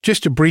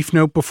Just a brief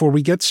note before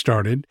we get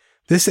started.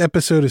 This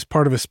episode is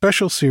part of a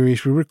special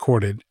series we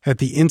recorded at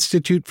the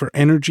Institute for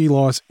Energy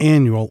Law's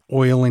annual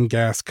Oil and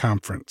Gas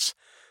Conference.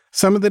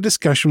 Some of the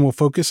discussion will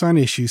focus on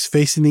issues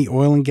facing the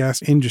oil and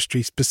gas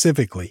industry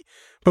specifically,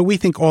 but we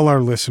think all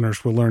our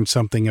listeners will learn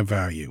something of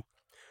value.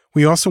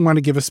 We also want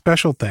to give a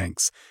special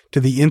thanks to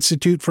the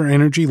Institute for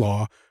Energy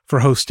Law for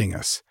hosting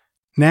us.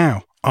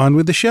 Now, on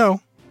with the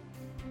show.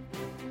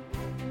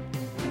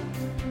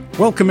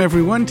 Welcome,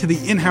 everyone, to the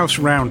In-House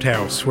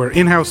Roundhouse, where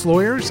in-house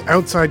lawyers,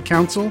 outside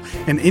counsel,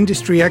 and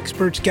industry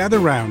experts gather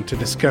round to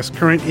discuss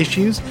current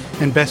issues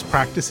and best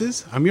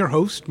practices. I'm your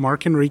host,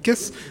 Mark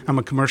Henriquez. I'm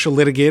a commercial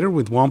litigator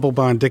with Womble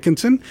Bond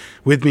Dickinson.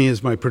 With me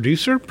is my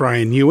producer,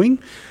 Brian Ewing.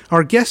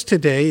 Our guest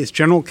today is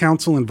General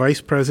Counsel and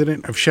Vice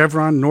President of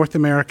Chevron North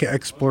America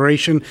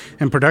Exploration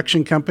and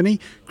Production Company,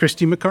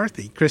 Christy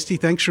McCarthy. Christy,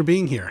 thanks for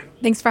being here.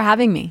 Thanks for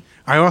having me.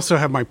 I also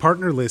have my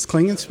partner, Liz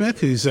Klingensmith,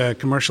 who's a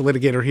commercial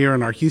litigator here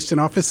in our Houston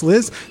office.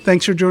 Liz,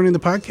 thanks for joining the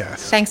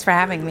podcast. Thanks for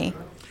having me.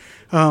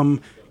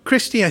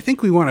 Christy, I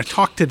think we want to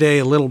talk today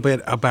a little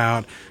bit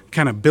about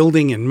kind of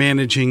building and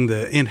managing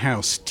the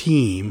in-house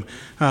team.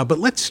 But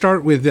let's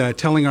start with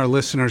telling our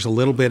listeners a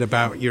little bit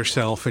about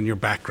yourself and your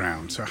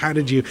background. So how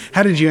did you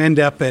end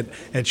up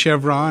at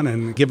Chevron,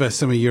 and give us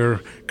some of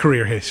your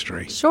career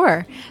history?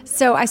 Sure.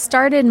 So I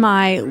started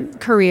my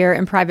career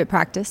in private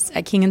practice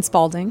at King &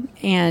 Spalding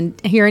and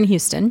here in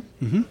Houston.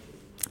 Mm-hmm.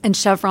 And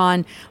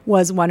Chevron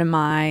was one of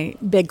my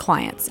big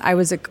clients. I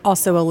was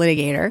also a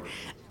litigator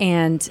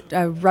and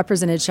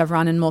represented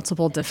Chevron in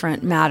multiple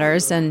different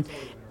matters and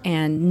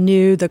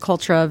knew the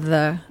culture of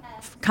the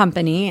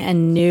company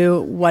and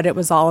knew what it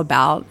was all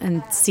about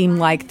and seemed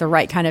like the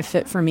right kind of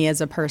fit for me as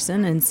a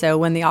person. And so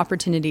when the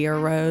opportunity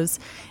arose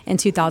in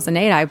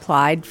 2008, I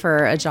applied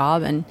for a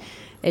job, and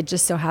it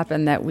just so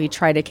happened that we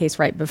tried a case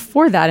right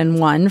before that and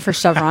won for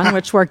Chevron,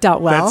 which worked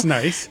out well. That's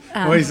nice.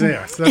 Always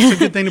there. So that's a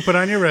good thing to put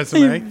on your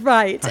resume.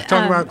 Right.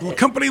 Talk about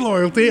company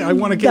loyalty. I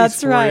want a case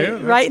that's for right. you.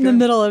 That's right in good. the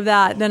middle of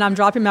that. Then I'm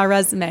dropping my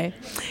resume.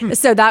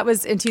 So that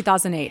was in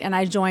 2008, and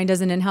I joined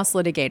as an in-house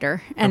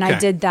litigator, and Okay. I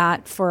did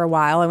that for a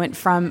while. I went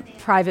from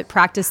private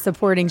practice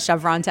supporting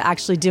Chevron to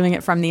actually doing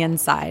it from the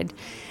inside.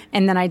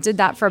 And then I did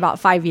that for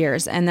about 5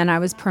 years, and then I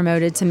was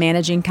promoted to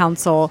managing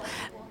counsel,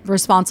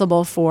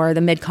 responsible for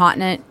the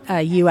Mid-Continent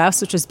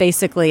U.S., which was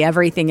basically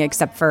everything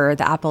except for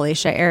the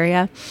Appalachia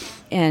area,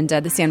 and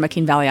the San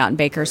Joaquin Valley out in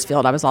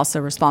Bakersfield. I was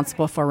also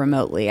responsible for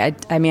remotely.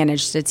 I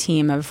managed a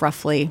team of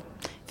roughly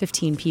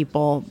 15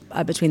 people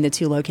between the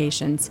two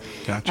locations.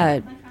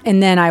 Gotcha.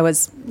 And then I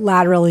was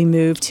laterally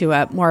moved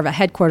to more of a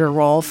headquarter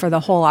role for the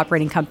whole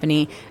operating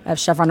company of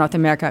Chevron North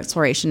America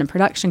Exploration and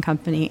Production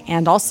Company,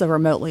 and also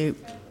remotely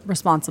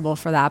responsible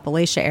for the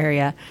Appalachia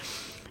area.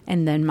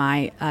 And then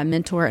my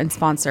mentor and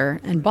sponsor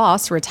and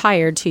boss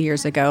retired 2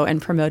 years ago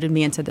and promoted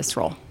me into this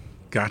role.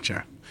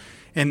 Gotcha.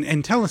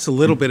 And tell us a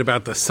little bit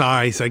about the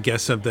size, I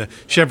guess, of the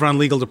Chevron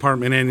legal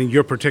department and in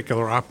your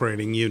particular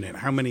operating unit.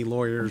 How many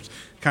lawyers,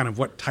 kind of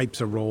what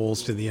types of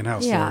roles do the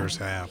in-house lawyers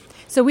have?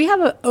 So we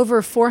have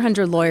over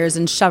 400 lawyers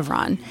in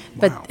Chevron,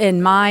 but Wow.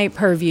 in my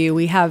purview,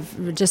 we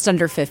have just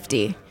under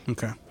 50.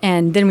 Okay.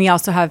 And then we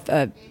also have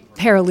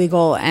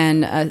paralegal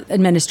and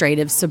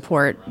administrative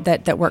support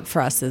that work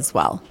for us as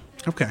well.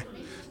 Okay.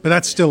 But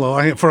that's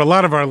still, for a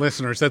lot of our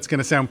listeners, that's going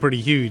to sound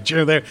pretty huge.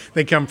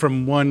 They come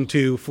from 1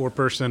 to 4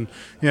 person,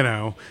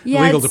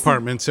 legal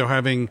department. So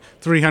having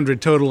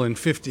 300 total and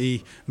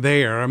 50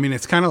 there, I mean,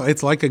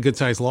 it's like a good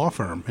sized law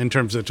firm in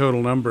terms of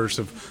total numbers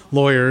of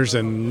lawyers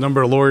and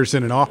number of lawyers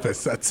in an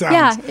office. It is.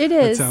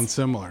 That sounds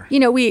similar.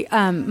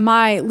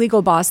 My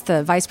legal boss,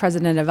 the vice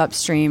president of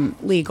Upstream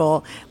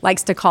Legal,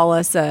 likes to call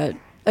us a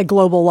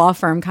global law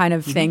firm kind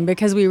of thing,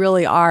 because we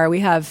really are. We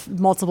have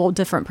multiple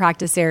different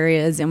practice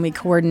areas, and we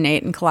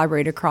coordinate and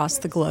collaborate across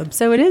the globe.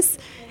 So it's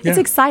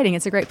exciting.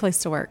 It's a great place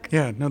to work.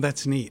 Yeah, no,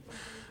 that's neat.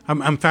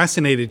 I'm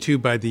fascinated, too,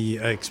 by the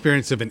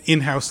experience of an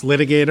in-house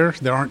litigator.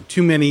 There aren't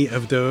too many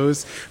of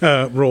those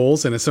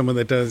roles, and as someone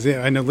that does,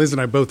 I know Liz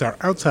and I both are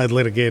outside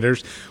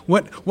litigators.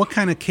 What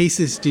kind of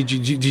cases did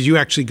you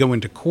actually go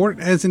into court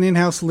as an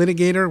in-house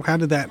litigator? How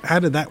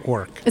did that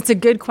work? It's a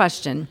good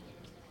question.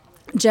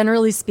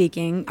 Generally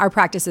speaking, our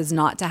practice is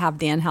not to have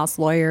the in-house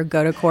lawyer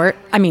go to court.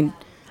 I mean,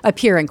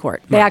 appear in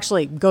court. They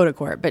actually go to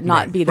court, but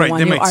not be the one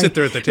who... They might sit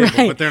there at the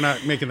table, but they're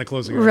not making the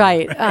closing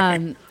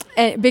argument.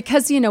 Right.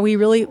 Because,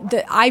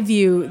 I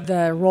view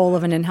the role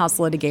of an in-house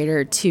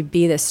litigator to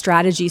be the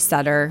strategy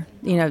setter,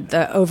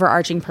 the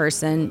overarching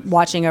person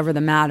watching over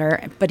the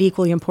matter, but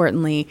equally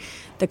importantly,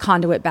 the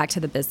conduit back to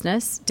the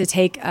business, to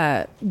take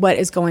what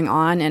is going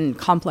on in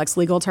complex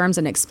legal terms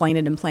and explain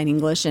it in plain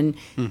English and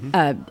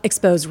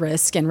expose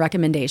risk and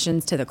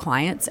recommendations to the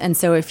clients. And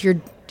so if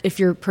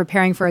you're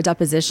preparing for a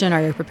deposition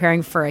or you're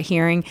preparing for a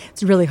hearing,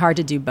 it's really hard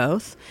to do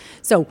both.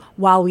 So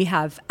while we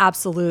have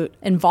absolute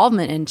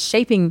involvement in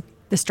shaping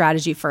the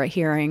strategy for a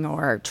hearing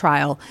or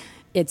trial,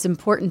 it's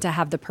important to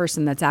have the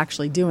person that's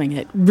actually doing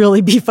it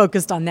really be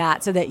focused on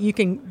that, so that you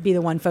can be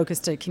the one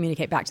focused to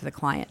communicate back to the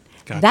client.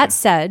 Gotcha. That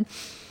said,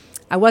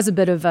 I was a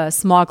bit of a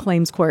small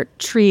claims court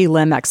tree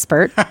limb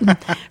expert.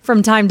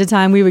 From time to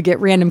time, we would get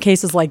random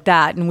cases like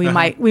that, and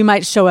we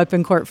might show up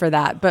in court for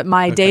that. But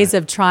my days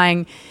of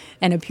trying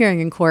and appearing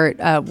in court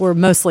were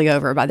mostly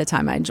over by the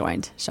time I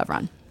joined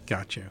Chevron.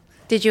 Gotcha.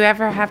 Did you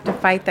ever have to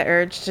fight the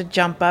urge to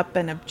jump up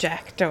and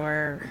object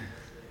or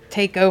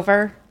take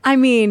over? I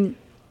mean,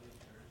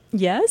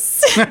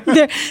 yes,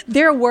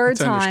 there were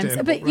times,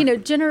 but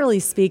generally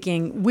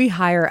speaking, we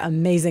hire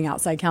amazing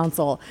outside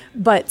counsel,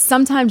 but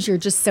sometimes you're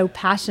just so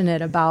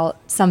passionate about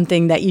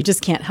something that you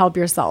just can't help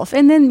yourself.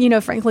 And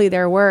then, frankly,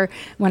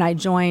 when I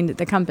joined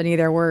the company,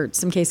 there were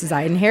some cases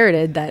I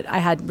inherited that I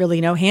had really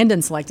no hand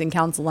in selecting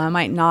counsel. I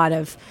might not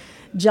have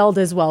gelled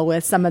as well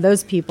with some of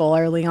those people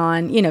early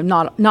on,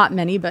 not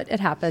many, but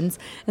it happens.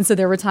 And so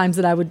there were times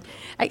that I would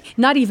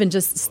not even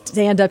just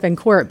stand up in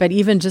court, but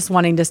even just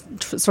wanting to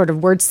sort of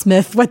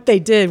wordsmith what they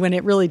did when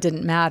it really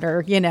didn't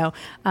matter.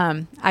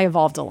 I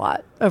evolved a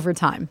lot over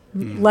time.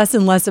 Less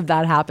and less of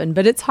that happened,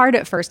 but it's hard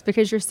at first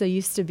because you're so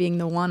used to being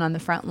the one on the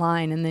front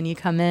line, and then you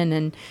come in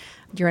and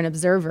you're an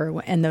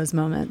observer in those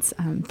moments.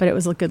 But it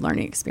was a good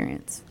learning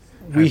experience.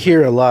 We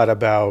hear a lot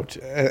about,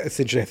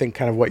 essentially, I think,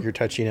 kind of what you're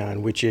touching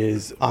on, which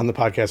is on the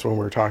podcast when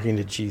we're talking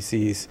to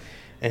GCs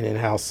and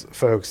in-house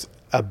folks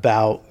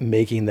about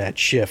making that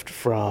shift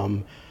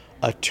from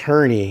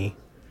attorney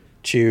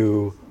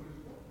to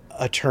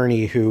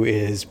attorney who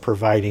is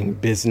providing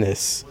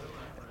business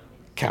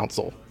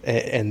counsel,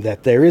 and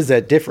that there is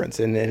that difference,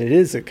 and it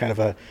is a kind of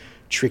a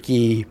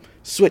tricky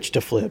switch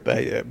to flip.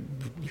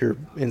 Your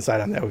insight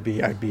on that would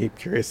be, I'd be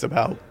curious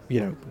about,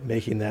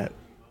 making that.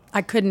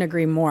 I couldn't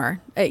agree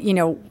more.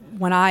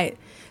 When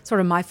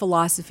my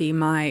philosophy,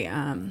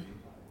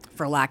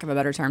 for lack of a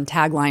better term,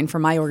 tagline for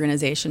my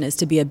organization is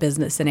to be a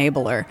business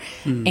enabler.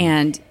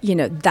 And,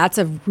 that's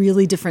a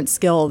really different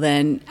skill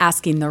than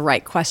asking the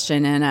right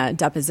question in a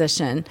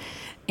deposition.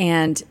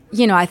 And,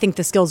 I think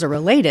the skills are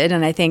related,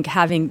 and I think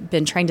having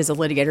been trained as a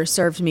litigator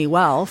served me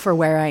well for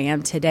where I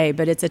am today,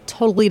 but it's a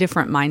totally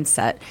different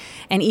mindset.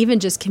 And even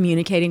just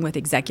communicating with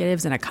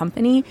executives in a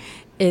company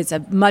is a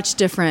much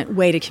different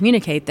way to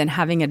communicate than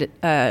having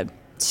a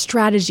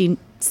strategy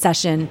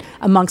session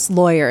amongst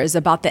lawyers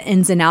about the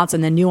ins and outs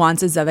and the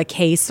nuances of a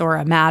case or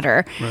a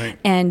matter. Right.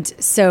 And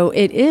so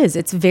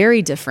it's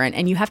very different,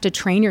 and you have to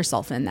train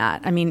yourself in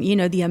that. I mean,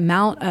 the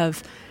amount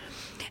of,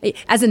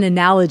 as an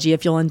analogy,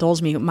 if you'll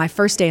indulge me, my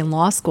first day in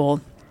law school,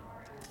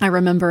 I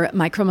remember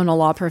my criminal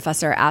law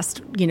professor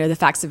asked, the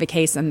facts of a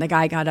case, and the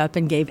guy got up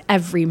and gave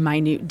every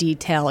minute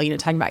detail,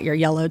 talking about your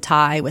yellow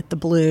tie with the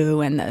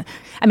blue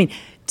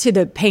to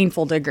the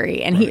painful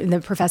degree. And the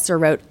professor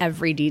wrote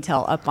every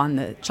detail up on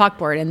the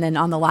chalkboard. And then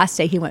on the last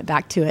day, he went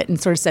back to it and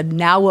sort of said,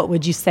 now what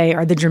would you say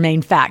are the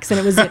germane facts? And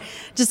it was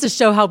just to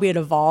show how we had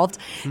evolved.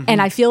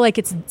 And I feel like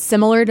it's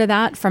similar to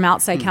that from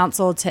outside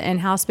counsel to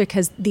in-house,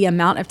 because the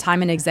amount of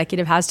time an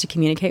executive has to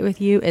communicate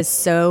with you is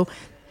so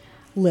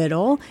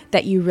little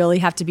that you really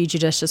have to be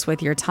judicious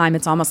with your time.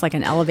 It's almost like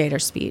an elevator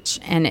speech.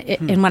 And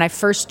and when I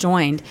first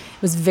joined,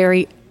 it was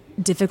very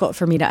difficult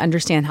for me to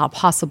understand how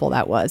possible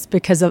that was,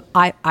 because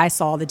I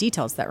saw the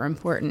details that were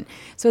important.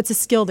 So it's a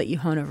skill that you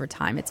hone over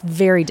time. It's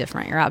very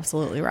different. You're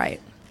absolutely right.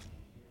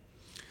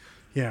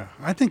 Yeah,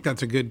 I think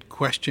that's a good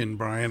question,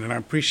 Brian, and I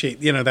appreciate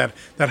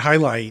that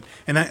highlight,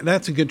 and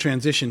that's a good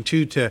transition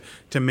too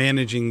to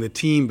managing the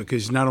team,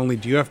 because not only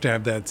do you have to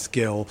have that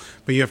skill,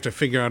 but you have to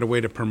figure out a way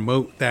to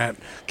promote that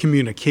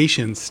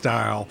communication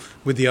style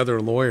with the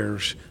other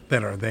lawyers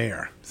that are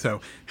there.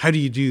 So how do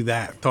you do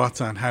that?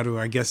 Thoughts on how to,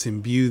 I guess,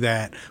 imbue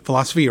that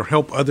philosophy or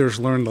help others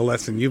learn the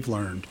lesson you've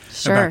learned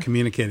about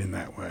communicating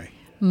that way?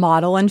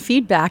 Model and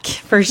feedback,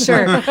 for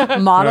sure.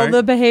 Model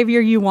the behavior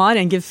you want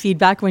and give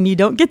feedback when you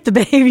don't get the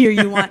behavior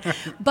you want.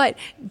 But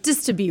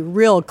just to be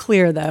real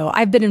clear, though,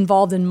 I've been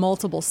involved in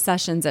multiple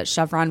sessions at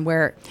Chevron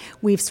where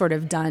we've sort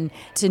of done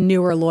to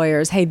newer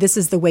lawyers, hey, this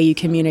is the way you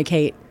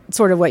communicate,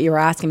 sort of what you were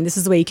asking. This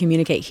is the way you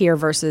communicate here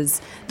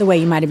versus the way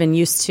you might have been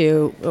used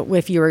to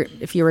if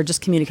you were just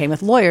communicating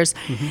with lawyers.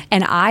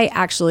 And I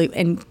actually,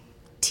 in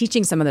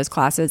teaching some of those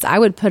classes, I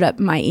would put up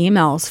my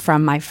emails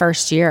from my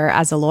first year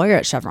as a lawyer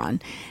at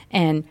Chevron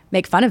and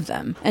make fun of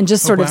them and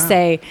just sort of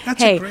say,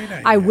 hey,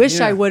 I wish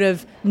I would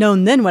have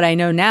known then what I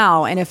know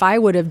now. And if I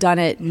would have done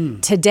it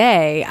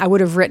today, I would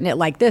have written it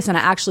like this. And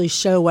I actually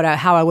show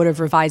how I would have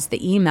revised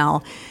the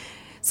email.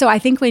 So I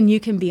think when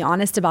you can be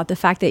honest about the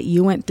fact that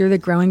you went through the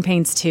growing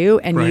pains too,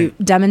 and you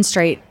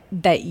demonstrate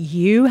that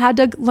you had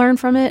to learn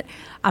from it,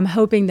 I'm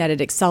hoping that it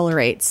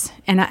accelerates.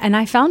 And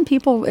I found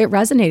it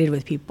resonated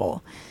with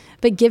people.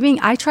 But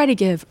I try to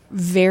give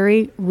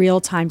very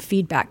real-time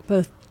feedback,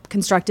 both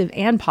constructive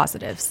and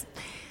positives.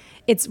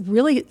 It's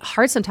really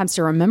hard sometimes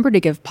to remember to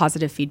give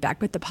positive feedback,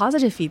 but the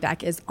positive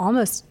feedback is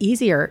almost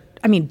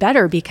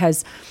better,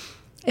 because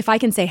if I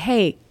can say,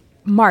 hey,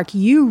 Mark,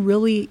 you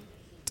really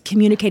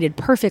communicated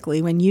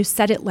perfectly, when you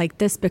said it like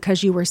this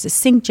because you were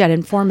succinct yet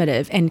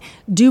informative, and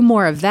do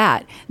more of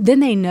that, then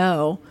they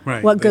know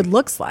what good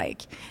looks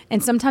like.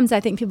 And sometimes I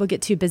think people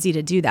get too busy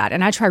to do that.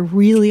 And I try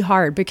really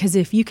hard, because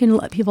if you can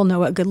let people know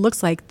what good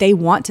looks like, they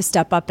want to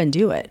step up and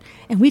do it.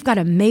 And we've got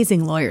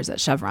amazing lawyers at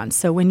Chevron.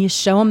 So when you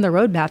show them the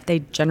roadmap, they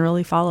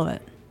generally follow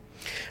it.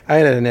 I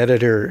had an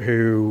editor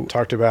who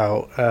talked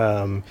about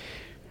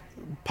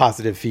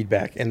positive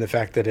feedback, and the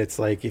fact that it's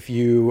like, if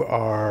you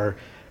are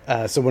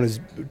someone who's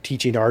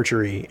teaching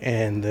archery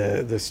and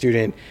the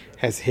student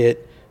has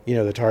hit,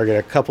 the target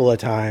a couple of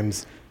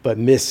times but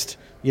missed,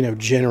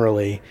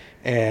 generally,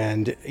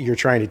 and you're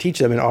trying to teach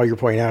them and all you're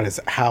pointing out is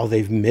how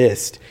they've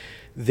missed,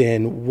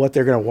 then what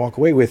they're going to walk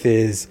away with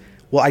is,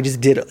 well, I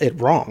just did it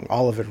wrong,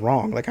 all of it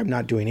wrong. Like, I'm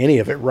not doing any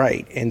of it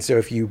right. And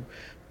so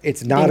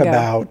it's not Bingo.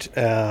 about,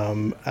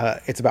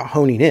 it's about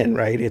honing in,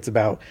 right? It's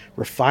about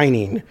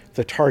refining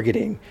the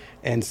targeting.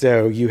 And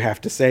so you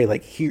have to say,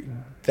 like, here,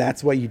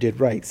 that's what you did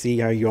right. See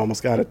how you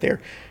almost got it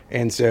there.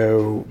 And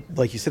so,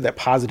 like you said, that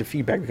positive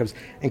feedback becomes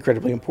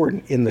incredibly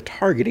important in the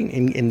targeting,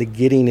 in the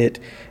getting it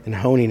and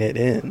honing it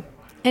in.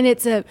 And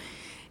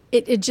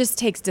it just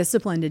takes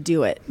discipline to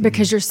do it,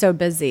 because you're so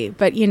busy.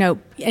 But,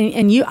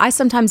 I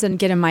sometimes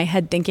get in my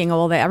head thinking,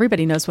 oh, well,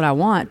 everybody knows what I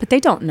want, but they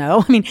don't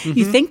know. I mean,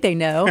 you think they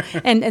know,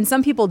 and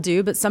some people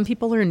do, but some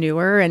people are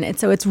newer. And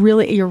so it's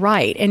really, you're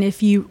right. And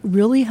if you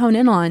really hone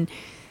in on,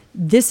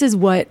 this is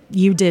what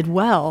you did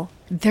well,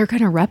 they're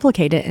going to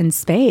replicate it in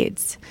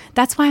spades.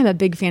 That's why I'm a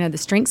big fan of the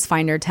Strengths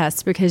Finder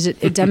test, because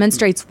it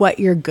demonstrates what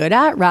you're good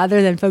at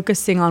rather than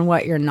focusing on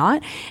what you're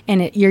not,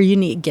 and your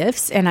unique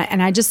gifts. And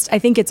I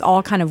think it's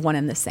all kind of one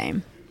and the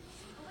same.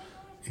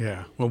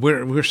 Yeah, well,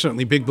 we're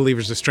certainly big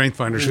believers of Strength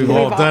Finders. We've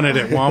all done it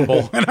at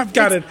Womble, and I've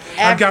got it.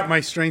 I've got my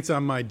strengths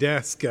on my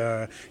desk.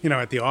 At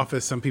the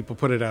office, some people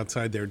put it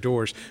outside their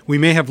doors. We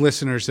may have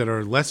listeners that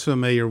are less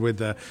familiar with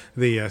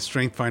the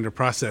Strength Finder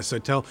process. So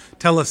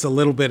tell us a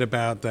little bit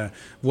about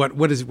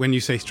what is, when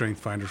you say Strength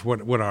Finders,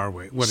 what are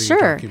we? What are you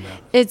talking about?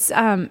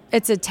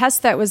 It's a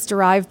test that was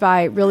derived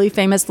by really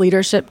famous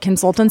leadership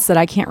consultants that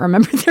I can't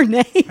remember their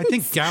names. I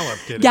think Gallup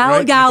did it.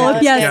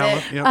 Gallup,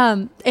 yes. Gallup,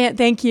 yep. And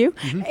thank you.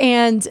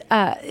 And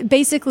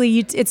basically,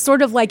 it's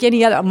sort of like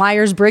any other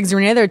Myers-Briggs or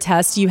any other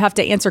test. You have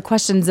to answer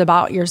questions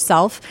about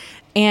yourself,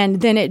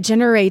 and then it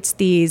generates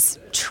these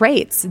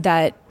traits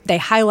that they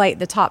highlight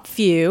the top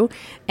few,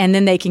 and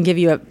then they can give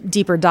you a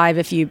deeper dive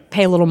if you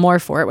pay a little more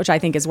for it, which I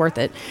think is worth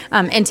it,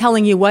 and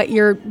telling you what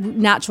your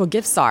natural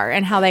gifts are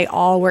and how they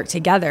all work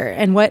together.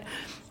 And what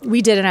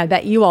we did, and I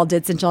bet you all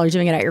did since y'all are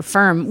doing it at your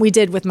firm, we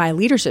did with my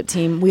leadership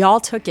team. We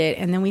all took it,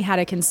 and then we had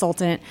a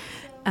consultant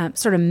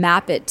sort of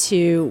map it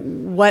to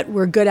what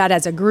we're good at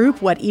as a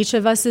group, what each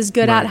of us is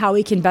good at, how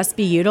we can best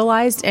be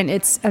utilized. And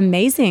it's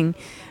amazing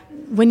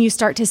when you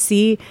start to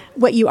see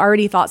what you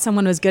already thought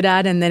someone was good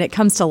at, and then it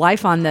comes to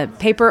life on the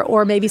paper,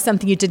 or maybe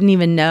something you didn't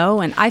even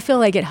know. And I feel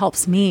like it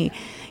helps me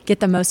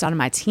get the most out of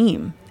my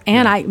team,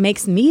 and it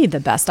makes me the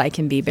best I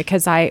can be,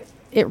 because it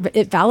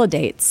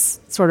validates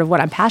sort of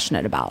what I'm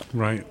passionate about.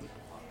 Right.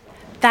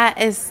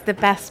 That is the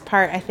best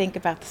part, I think,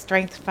 about the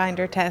Strengths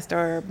Finder test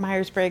or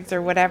Myers-Briggs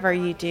or whatever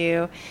you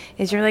do,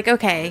 is you're like,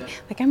 okay,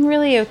 like, I'm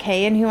really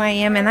okay in who I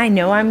am, and I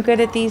know I'm good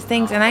at these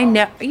things, and I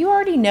know you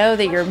already know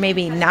that you're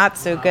maybe not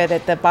so good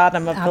at the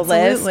bottom of the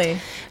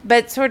list.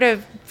 But sort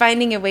of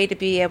finding a way to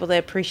be able to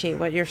appreciate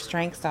what your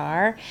strengths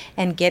are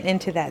and get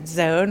into that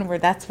zone where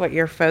that's what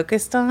you're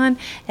focused on,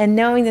 and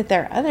knowing that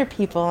there are other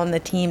people on the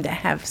team that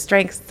have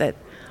strengths that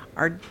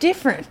are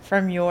different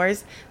from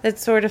yours, that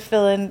sort of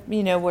fill in,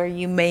 where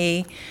you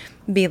may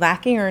be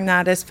lacking or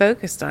not as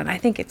focused on. I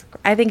think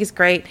it's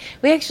great.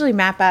 We actually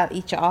map out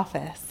each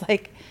office,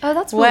 like, oh,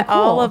 that's really what cool.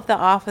 all of the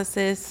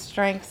offices'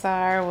 strengths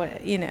are.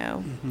 What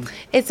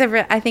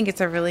I think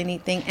it's a really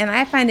neat thing, and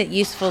I find it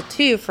useful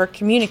too for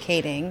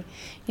communicating.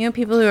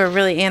 People who are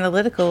really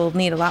analytical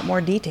need a lot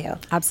more detail.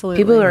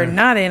 Absolutely. People who are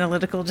not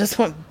analytical just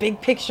want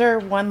big picture,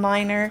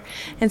 one-liner.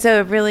 And so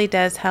it really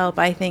does help,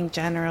 I think,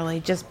 generally,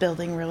 just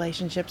building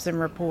relationships and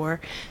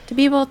rapport to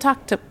be able to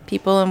talk to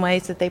people in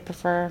ways that they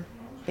prefer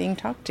being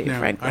talked to,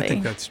 frankly. I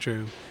think that's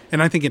true.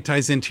 And I think it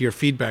ties into your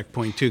feedback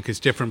point, too,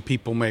 because different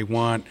people may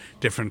want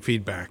different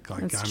feedback.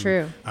 Like, that's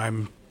true.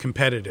 I'm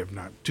competitive,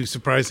 not too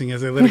surprising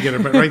as a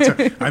litigator, but right.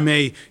 So I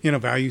may,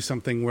 value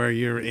something where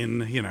you're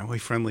in, a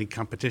friendly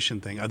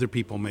competition thing. Other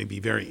people may be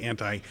very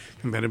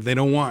anti-competitive. They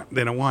don't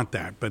want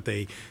that, but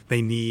they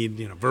need,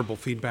 verbal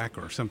feedback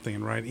or something.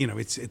 And right,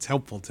 it's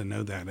helpful to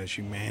know that as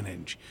you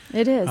manage.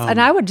 It is. And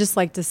I would just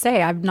like to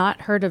say, I've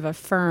not heard of a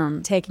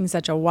firm taking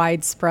such a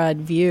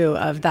widespread view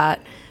of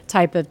that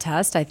type of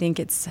test. I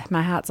think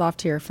my hat's off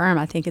to your firm.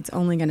 I think it's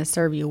only going to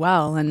serve you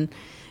well, and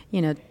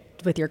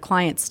with your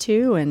clients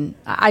too. And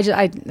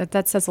I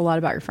that says a lot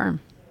about your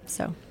firm.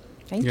 So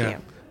thank you.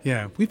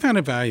 Yeah, we found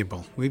it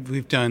valuable.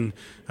 We've done.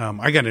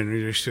 I got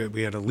introduced to it.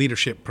 We had a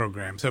leadership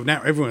program, so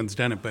now everyone's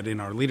done it. But in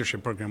our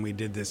leadership program, we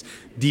did this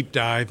deep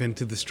dive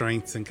into the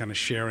strengths and kind of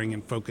sharing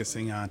and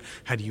focusing on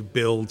how do you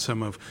build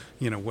some of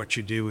what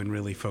you do and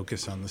really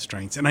focus on the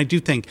strengths. And I do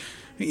think,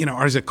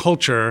 as a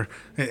culture,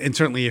 and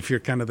certainly if you're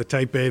kind of the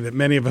type A that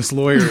many of us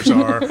lawyers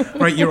are,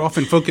 right, you're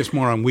often focused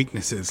more on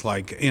weaknesses,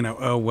 like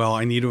oh well,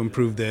 I need to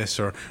improve this,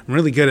 or I'm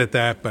really good at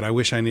that, but I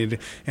wish I needed.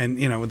 And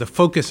the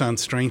focus on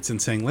strengths and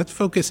saying let's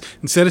focus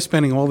instead of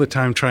spending all the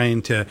time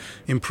trying to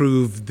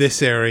improve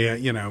this area,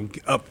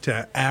 up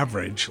to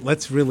average.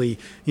 Let's really,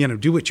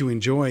 do what you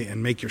enjoy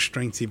and make your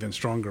strengths even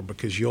stronger,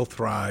 because you'll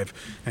thrive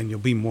and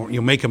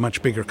you'll make a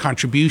much bigger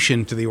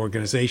contribution to the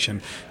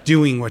organization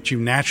doing what you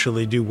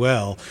naturally do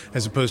well,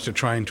 as opposed to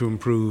trying to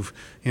improve,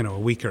 a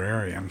weaker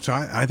area. So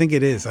I think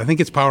it is. I think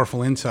it's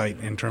powerful insight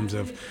in terms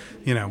of,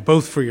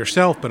 both for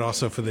yourself, but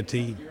also for the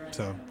team.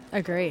 So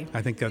agree.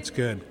 I think that's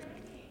good.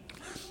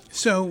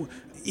 So,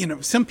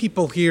 some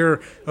people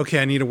hear, okay,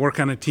 I need to work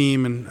on a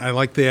team, and I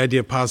like the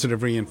idea of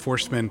positive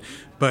reinforcement,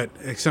 but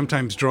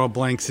sometimes draw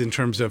blanks in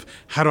terms of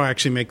how do I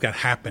actually make that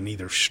happen,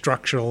 either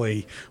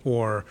structurally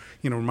or,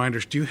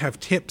 reminders. Do you have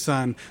tips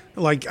on,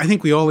 I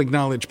think we all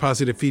acknowledge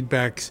positive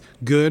feedback's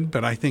good,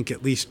 but I think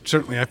at least,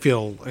 certainly I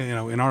feel,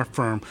 in our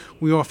firm,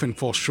 we often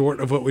fall short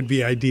of what would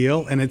be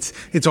ideal. And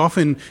it's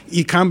often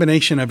a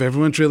combination of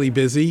everyone's really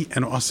busy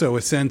and also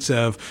a sense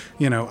of,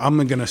 I'm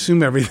going to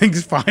assume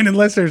everything's fine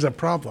unless there's a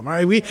problem.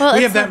 Right? We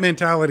have that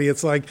mentality.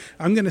 It's like,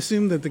 I'm going to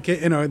assume that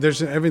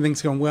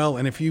everything's going well.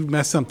 And if you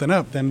mess something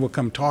up, then we'll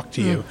come talk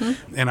to you.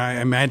 Mm-hmm. And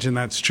I imagine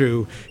that's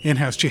true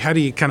in-house too. How do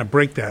you kind of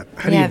break that?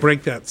 How do you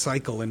break that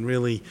cycle and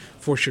really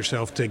force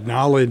yourself to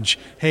acknowledge,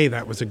 hey,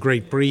 that was a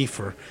great brief,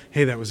 or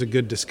hey, that was a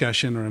good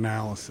discussion or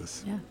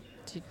analysis? Yeah.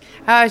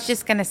 I was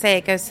just going to say,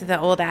 it goes to the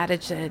old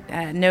adage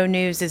that no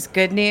news is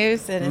good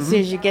news, and as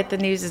soon as you get the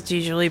news, it's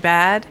usually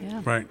bad.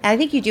 Yeah. Right. I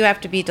think you do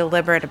have to be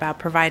deliberate about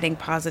providing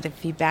positive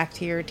feedback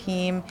to your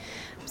team.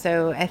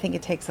 So I think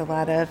it takes a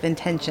lot of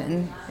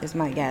intention, is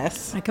my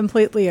guess. I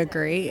completely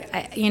agree.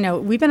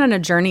 We've been on a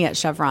journey at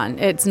Chevron.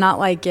 It's not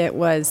like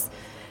it's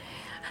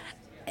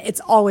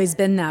always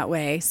been that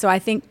way. So I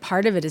think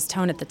part of it is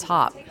tone at the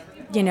top.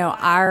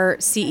 Our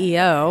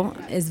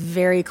CEO is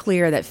very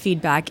clear that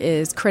feedback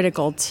is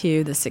critical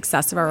to the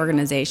success of our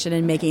organization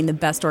and making the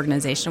best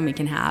organization we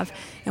can have.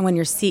 And when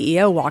your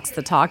CEO walks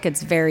the talk,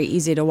 it's very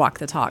easy to walk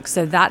the talk.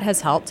 So that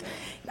has helped.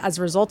 As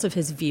a result of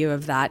his view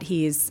of that,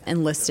 he's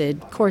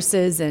enlisted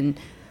courses and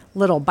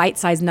little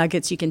bite-sized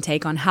nuggets you can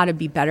take on how to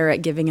be better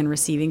at giving and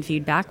receiving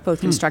feedback,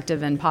 both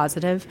constructive and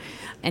positive.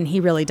 And he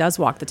really does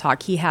walk the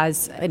talk. He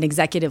has an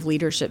executive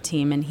leadership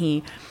team, and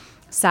he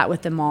sat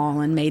with them all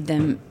and made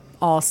them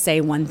all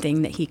say one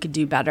thing that he could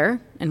do better,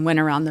 and went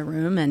around the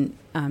room and,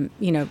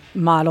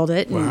 modeled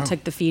it and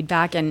took the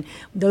feedback. And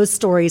those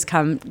stories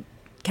come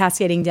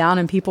cascading down,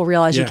 and people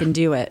realize you can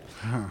do it.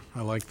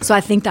 I like that. So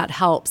I think that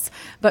helps.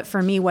 But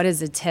for me, what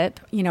is a tip?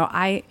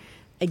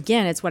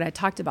 Again, it's what I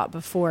talked about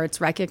before. It's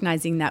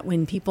recognizing that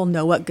when people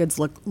know what good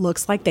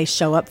looks like, they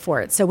show up for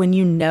it. So when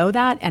you know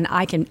that, and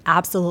I can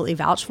absolutely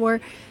vouch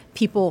for,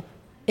 people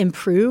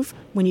improve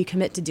when you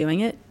commit to doing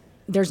it.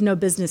 There's no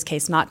business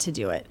case not to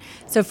do it.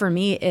 So for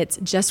me, it's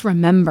just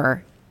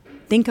remember,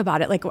 think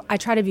about it. Like, I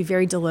try to be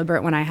very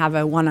deliberate when I have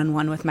a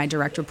one-on-one with my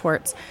direct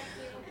reports.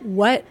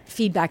 What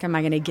feedback am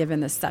I going to give in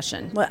this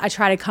session? I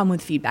try to come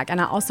with feedback, and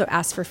I also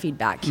ask for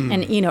feedback.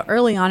 And,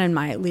 early on in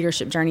my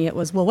leadership journey, it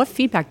was, well, what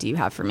feedback do you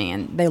have for me?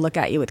 And they look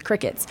at you with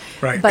crickets.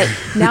 Right. But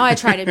now I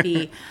try to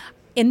be,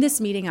 in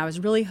this meeting, I was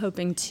really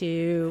hoping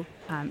to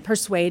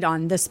persuade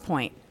on this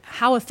point.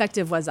 How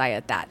effective was I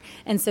at that?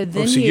 And so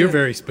then you're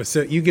very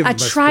specific. You give them a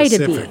specific.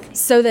 I try to be,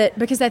 so that,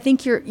 because I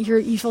think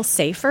you feel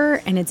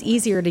safer, and it's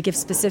easier to give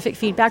specific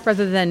feedback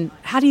rather than,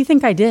 how do you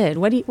think I did?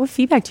 What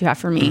feedback do you have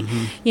for me?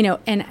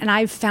 And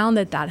I've found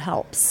that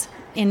helps.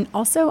 And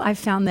also I've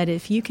found that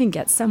if you can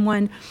get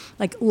someone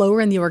like lower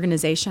in the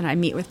organization, I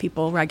meet with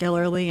people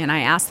regularly and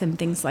I ask them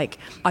things like,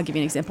 I'll give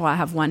you an example. I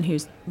have one who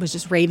was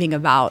just raving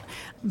about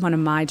one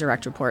of my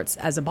direct reports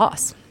as a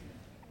boss.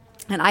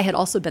 And I had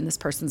also been this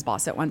person's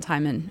boss at one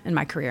time in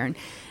my career.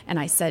 And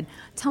I said,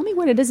 tell me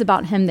what it is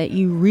about him that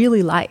you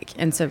really like.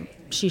 And so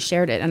she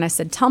shared it. And I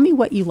said, tell me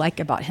what you like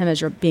about him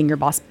as being your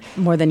boss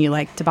more than you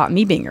liked about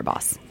me being your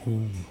boss.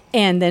 Ooh.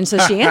 And then so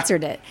she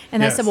answered it.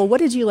 And yes. I said, well, what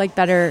did you like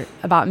better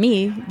about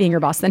me being your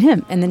boss than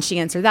him? And then she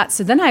answered that.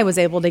 So then I was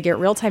able to get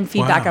real-time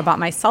feedback about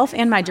myself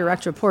and my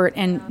direct report.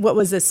 And what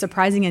was a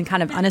surprising and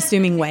kind of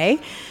unassuming way,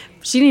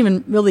 she didn't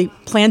even really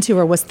plan to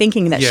or was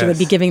thinking that she would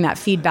be giving that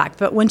feedback.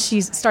 But when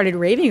she started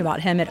raving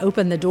about him, it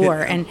opened the door.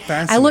 And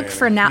I look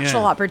for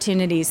natural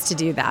opportunities to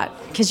do that,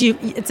 because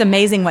it's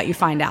amazing what you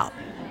find out.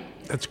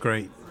 That's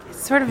great.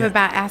 It's sort of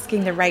about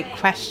asking the right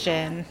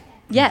question.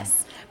 Yes.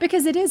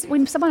 Because it is,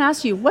 when someone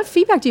asks you, what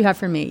feedback do you have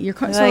for me? You're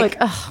sort of like,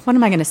 oh, what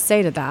am I going to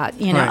say to that?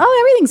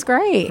 Oh, everything's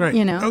great. Right.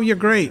 Oh, you're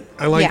great.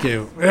 I like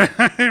you. Right.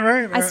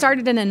 I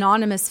started an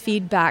anonymous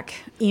feedback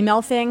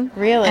email thing.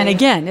 Really? And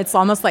again, it's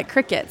almost like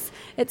crickets.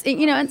 It's,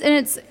 and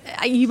it's,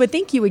 you would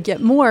think you would get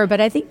more,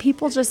 but I think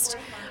people just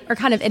are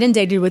kind of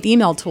inundated with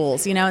email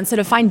tools, and so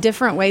to find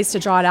different ways to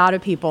draw it out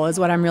of people is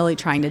what I'm really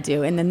trying to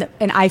do. And then,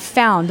 and I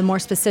found the more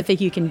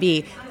specific you can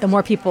be, the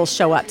more people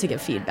show up to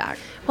give feedback.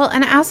 Well,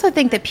 and I also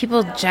think that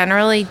people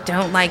generally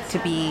don't like to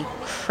be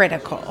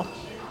critical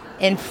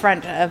in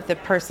front of the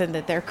person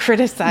that they're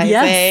criticizing.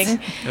 Yes.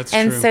 That's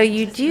and true. so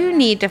you do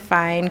need to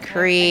find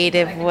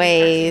creative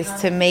ways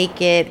to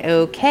make it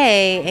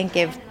okay and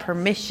give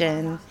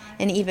permission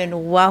and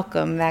even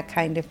welcome that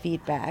kind of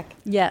feedback.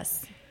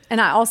 Yes.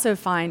 And I also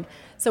find,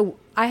 so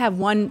I have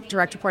one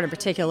direct report in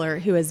particular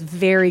who is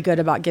very good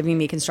about giving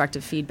me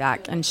constructive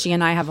feedback, and she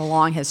and I have a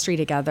long history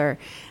together,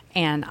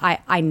 and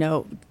I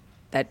know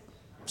that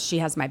she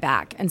has my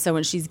back. And so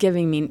when she's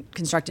giving me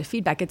constructive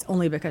feedback, it's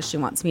only because she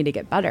wants me to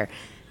get better.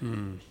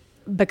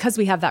 Because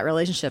we have that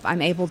relationship,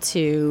 I'm able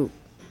to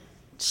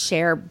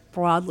share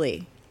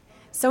broadly.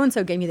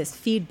 So-and-so gave me this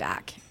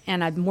feedback,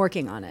 and I'm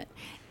working on it.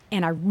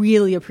 And I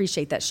really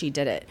appreciate that she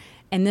did it.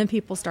 And then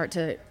people start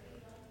to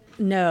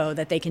know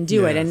that they can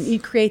do it. And you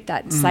create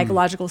that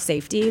psychological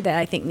safety that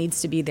I think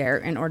needs to be there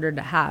in order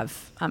to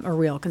have a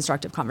real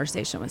constructive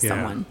conversation with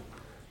someone.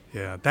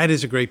 Yeah, that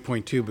is a great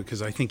point, too,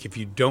 because I think if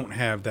you don't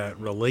have that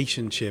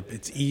relationship,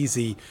 it's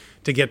easy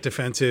to get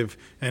defensive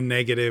and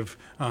negative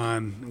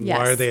on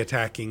why are they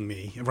attacking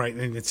me, right?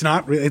 And it's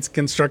not really, it's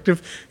constructive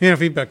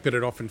feedback, but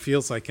it often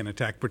feels like an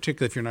attack,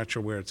 particularly if you're not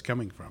sure where it's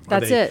coming from.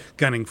 That's are they it.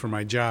 gunning for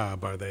my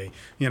job? Are they,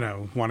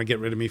 want to get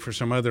rid of me for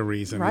some other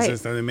reason? Right.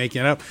 Are they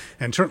making it up?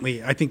 And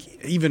certainly, I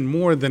think even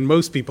more than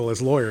most people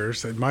as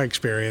lawyers, in my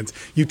experience,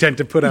 you tend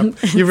to put up,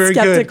 you're very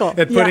Skeptical. good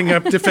at putting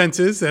up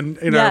defenses and,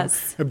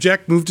 Yes.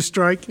 object, move to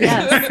strike.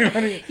 Yes.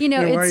 Why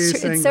are you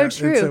saying it's so that?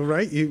 true. And so,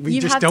 right? We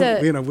You just have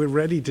don't, to- we're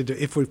ready to do,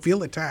 if we feel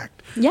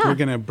attacked, Yeah. we're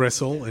going to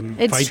bristle and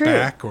It's fight true.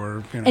 back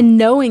or, And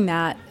knowing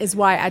that is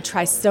why I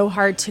try so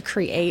hard to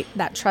create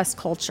that trust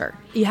culture.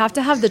 You have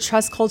to have the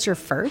trust culture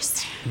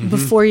first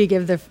before you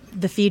give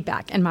the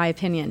feedback, in my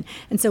opinion.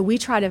 And so we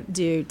try to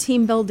do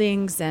team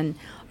buildings and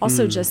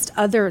also just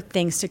other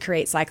things to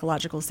create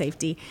psychological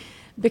safety,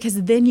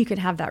 because then you can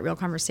have that real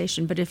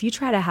conversation. But if you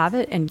try to have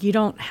it and you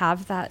don't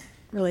have that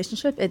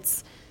relationship,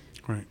 it's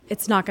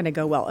not going to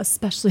go well,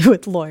 especially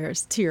with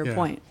lawyers, to your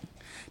point.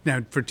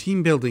 Now, for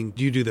team building,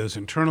 do you do those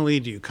internally?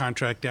 Do you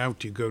contract out?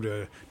 Do you go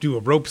to do a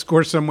ropes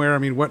course somewhere? I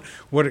mean, what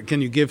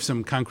can you give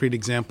some concrete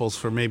examples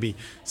for maybe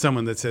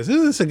someone that says,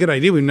 "Oh, this is a good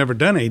idea. We've never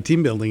done a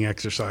team building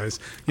exercise."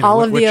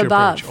 All of what's the your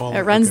above. approach?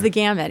 It runs the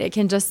gamut. It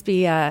can just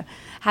be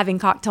having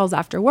cocktails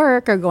after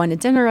work, or going to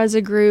dinner as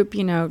a group,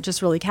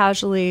 just really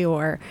casually,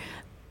 or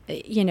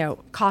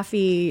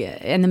coffee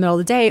in the middle of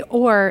the day,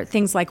 or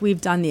things like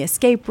we've done the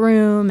escape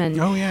room.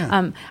 And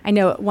I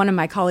know one of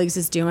my colleagues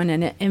is doing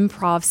an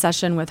improv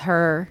session with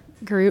her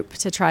group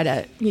to try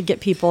to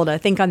get people to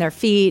think on their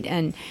feet.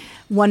 And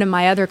one of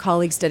my other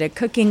colleagues did a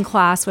cooking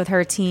class with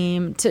her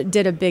team,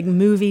 did a big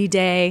movie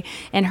day.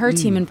 And her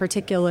team in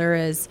particular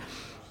has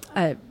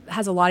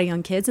a lot of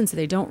young kids, and so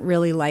they don't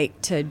really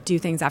like to do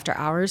things after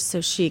hours.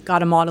 So she got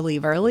them all to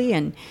leave early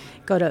and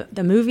go to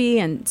the movie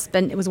and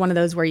spend. It was one of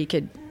those where you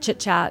could chit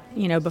chat,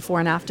 before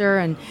and after,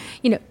 and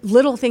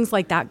little things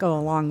like that go a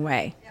long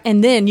way.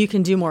 And then you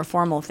can do more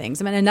formal things.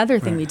 I mean, another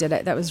thing we did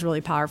that was really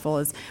powerful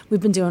is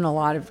we've been doing a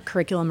lot of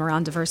curriculum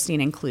around diversity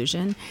and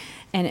inclusion.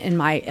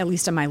 And at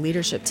least in my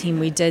leadership team,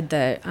 we did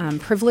the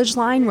privilege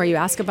line, where you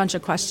ask a bunch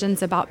of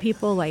questions about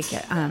people, like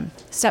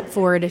step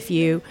forward if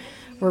you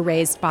were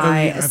raised by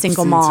a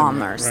single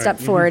mom, or step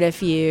forward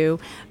if you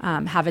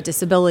have a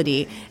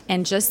disability.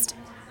 And just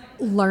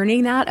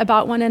learning that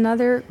about one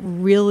another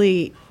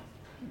really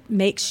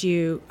makes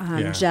you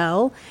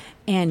gel,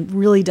 and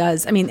really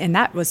does. I mean, and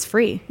that was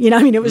free.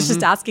 It was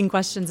just asking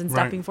questions and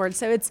stepping forward.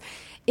 So it's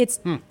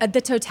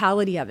the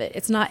totality of it.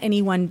 It's not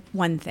any one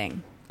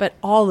thing, but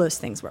all those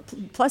things were.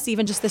 Plus,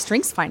 even just the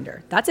Strengths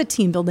Finder. That's a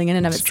team building in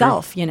and of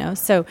itself.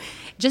 So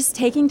just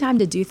taking time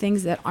to do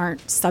things that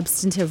aren't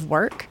substantive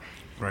work.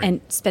 Right.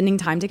 And spending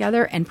time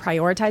together and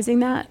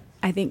prioritizing that,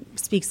 I think,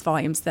 speaks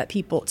volumes to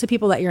people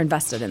that you're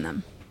invested in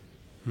them.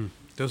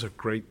 Those are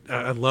great.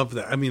 I love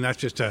that. I mean, that's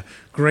just a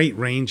great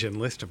range and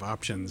list of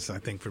options, I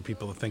think, for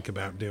people to think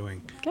about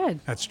doing.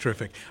 Good. That's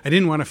terrific. I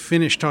didn't want to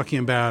finish talking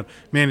about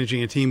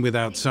managing a team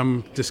without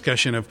some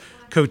discussion of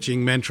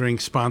coaching,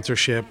 mentoring,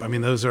 sponsorship. I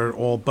mean, those are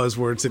all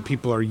buzzwords that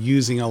people are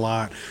using a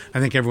lot. I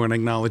think everyone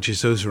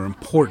acknowledges those are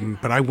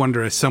important, but I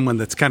wonder, as someone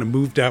that's kind of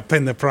moved up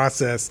in the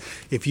process,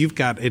 if you've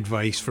got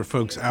advice for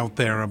folks out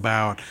there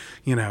about,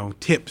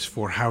 tips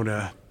for how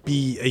to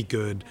be a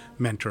good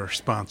mentor,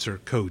 sponsor,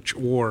 coach,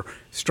 or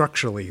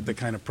structurally the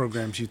kind of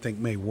programs you think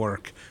may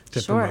work to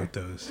promote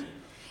those.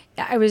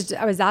 I was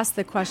asked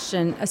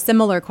a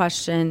similar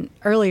question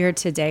earlier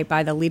today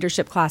by the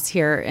leadership class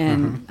here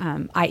in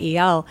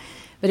IEL,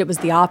 but it was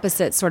the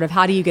opposite, sort of,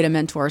 how do you get a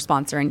mentor or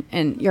sponsor?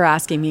 And you're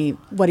asking me,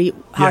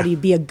 how do you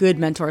be a good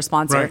mentor or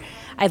sponsor? Right.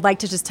 I'd like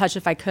to just touch,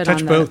 if I could,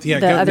 on both. the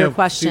other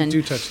question.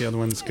 Do touch the other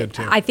one. It's good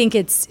too. I think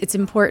it's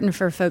important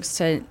for folks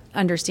to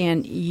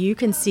understand you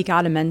can seek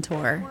out a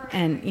mentor,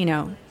 and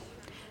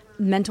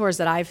mentors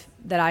that I've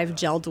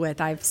gelled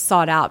with, I've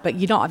sought out, but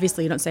you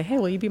don't say, hey,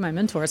 will you be my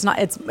mentor?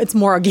 It's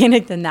more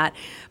organic than that,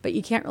 but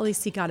you can't really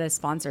seek out a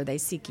sponsor. They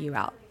seek you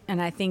out.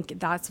 And I think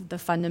that's the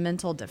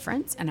fundamental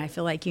difference. And I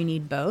feel like you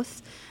need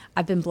both.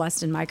 I've been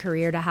blessed in my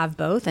career to have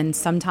both. And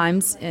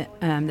sometimes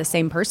the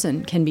same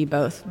person can be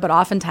both, but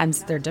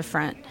oftentimes they're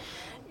different.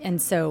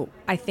 And so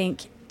I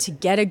think to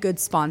get a good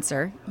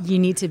sponsor, you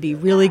need to be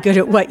really good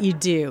at what you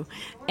do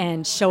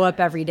and show up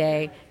every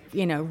day,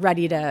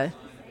 ready to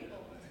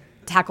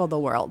tackle the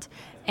world,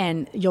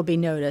 and you'll be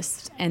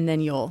noticed, and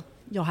then you'll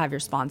have your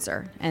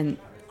sponsor. And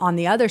on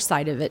the other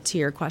side of it, to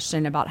your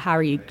question about how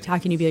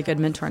can you be a good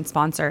mentor and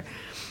sponsor,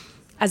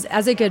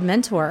 as a good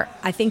mentor,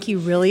 I think you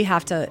really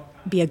have to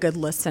be a good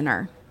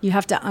listener. You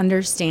have to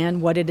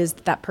understand what it is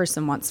that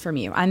person wants from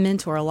you. I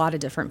mentor a lot of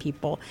different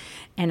people,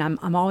 and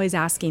I'm always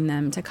asking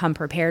them to come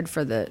prepared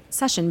for the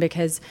session,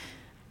 because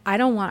I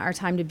don't want our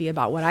time to be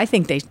about what I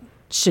think they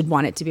should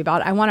want it to be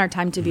about. I want our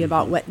time to be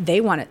about what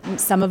they want it.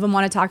 Some of them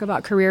want to talk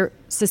about career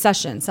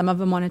succession. Some of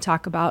them want to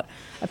talk about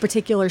a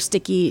particular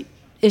sticky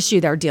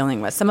issue they're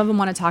dealing with. Some of them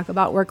want to talk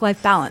about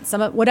work-life balance,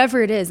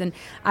 whatever it is. And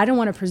I don't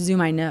want to presume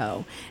I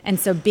know. And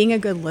so being a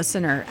good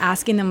listener,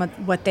 asking them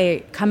what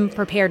they come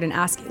prepared and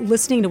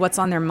listening to what's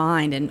on their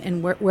mind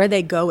and where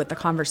they go with the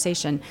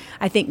conversation,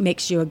 I think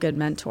makes you a good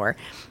mentor.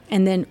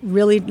 And then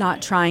really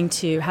not trying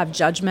to have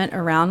judgment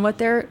around what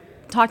they're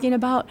talking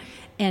about,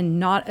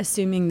 and not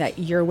assuming that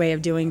your way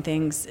of doing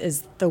things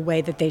is the way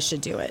that they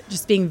should do it.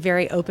 Just being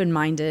very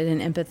open-minded and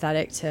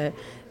empathetic to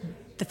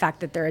the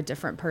fact that they're a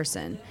different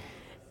person.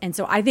 And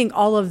so I think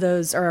all of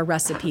those are a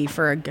recipe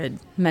for a good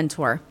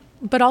mentor,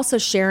 but also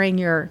sharing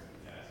your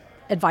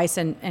advice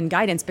and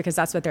guidance, because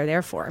that's what they're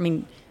there for. I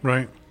mean,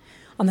 right.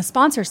 On the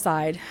sponsor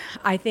side,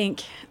 I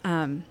think,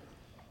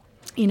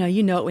 you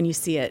know it when you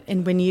see it.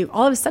 And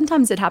when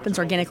sometimes it happens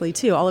organically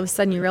too. All of a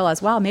sudden you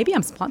realize, wow, maybe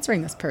I'm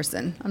sponsoring this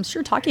person. I'm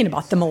sure talking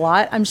about them a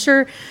lot. I'm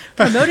sure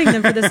promoting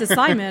them for this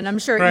assignment. I'm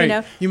sure,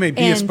 right. You may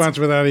be a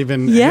sponsor without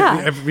even,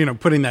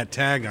 putting that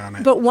tag on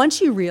it. But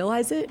once you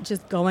realize it,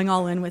 just going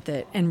all in with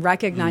it and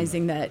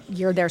recognizing that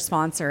you're their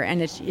sponsor,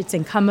 and it's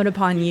incumbent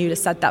upon you to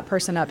set that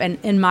person up. And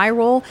in my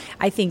role,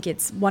 I think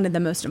it's one of the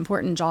most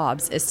important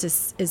jobs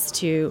is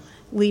to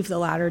leave the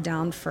ladder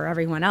down for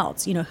everyone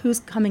else. Who's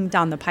coming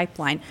down the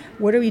pipeline?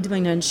 What are we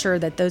doing to ensure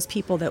that those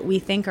people that we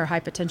think are high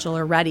potential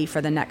are ready for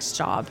the next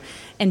job?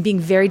 And being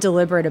very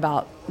deliberate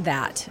about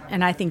that.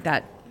 And I think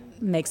that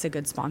makes a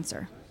good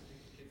sponsor.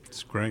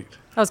 It's great.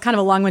 That was kind of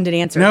a long-winded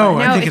answer. No,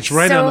 I think it's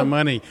right on the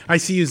money. I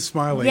see you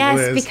smiling, yes,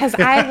 Liz. Because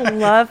I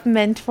love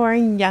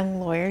mentoring young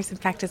lawyers. In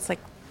fact, it's like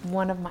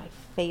one of my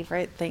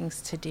favorite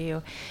things to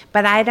do.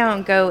 But I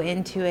don't go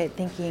into it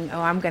thinking,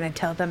 I'm going to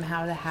tell them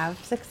how to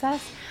have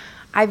success.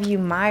 I view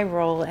my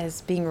role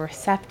as being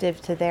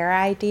receptive to their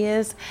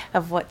ideas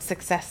of what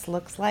success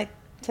looks like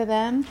to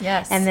them.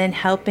 Yes. And then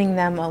helping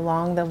them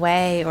along the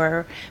way,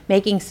 or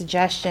making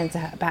suggestions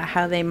about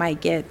how they might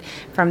get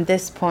from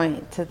this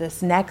point to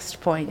this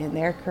next point in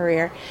their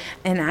career.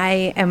 And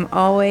I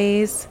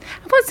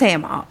won't say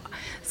I'm all,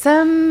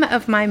 some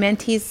of my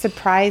mentees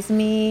surprise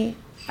me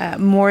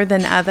more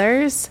than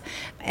others,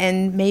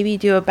 and maybe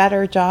do a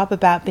better job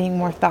about being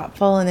more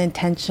thoughtful and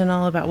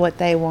intentional about what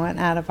they want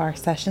out of our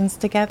sessions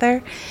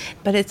together.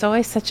 But it's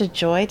always such a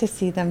joy to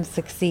see them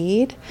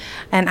succeed,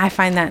 and I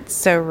find that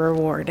so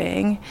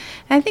rewarding.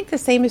 And I think the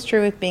same is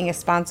true with being a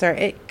sponsor.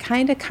 It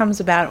kind of comes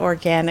about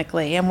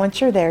organically, and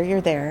once you're there, and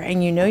you're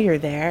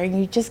there, and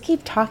you just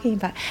keep talking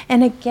about,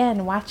 and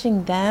again,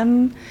 watching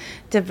them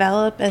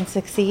develop and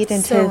succeed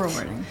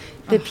into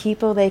the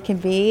people they can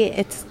be.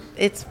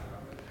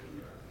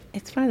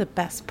 It's one of the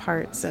best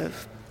parts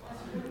of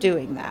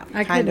doing that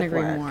I kind couldn't of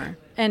agree work. more.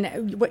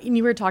 And what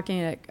you were talking,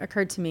 it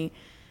occurred to me,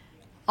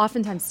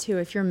 oftentimes too,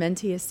 if your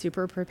mentee is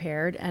super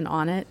prepared and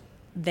on it,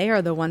 they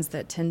are the ones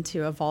that tend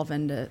to evolve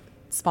into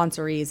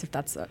sponsorees, if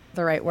that's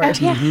the right word.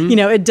 Yeah. Mm-hmm.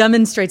 It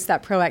demonstrates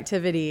that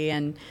proactivity,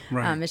 and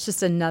right. It's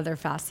just another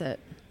facet.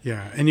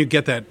 Yeah, and you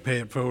get that pay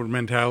it forward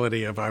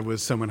mentality of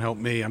someone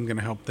helped me, I'm going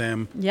to help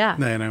them. Yeah.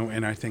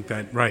 And I think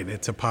that, right,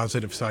 it's a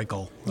positive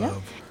cycle. Yeah.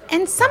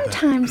 And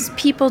sometimes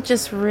people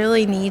just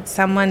really need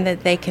someone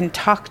that they can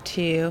talk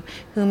to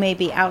who may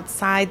be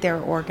outside their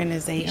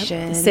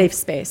organization. Yep. Safe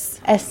space.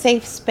 A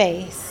safe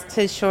space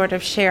to sort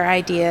of share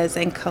ideas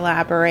and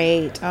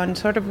collaborate on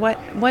sort of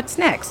what's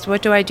next.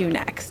 What do I do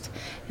next?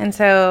 And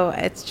so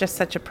it's just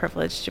such a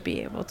privilege to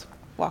be able to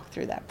walk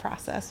through that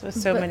process with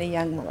so many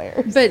young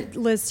lawyers. But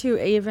Liz, too,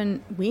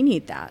 even we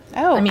need that.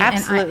 Oh,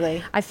 absolutely.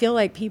 And I feel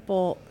like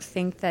people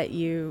think that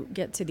you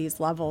get to these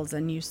levels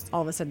and you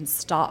all of a sudden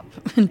stop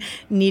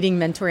needing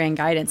mentoring and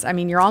guidance. I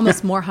mean, you're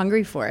almost more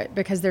hungry for it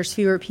because there's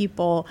fewer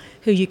people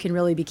who you can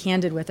really be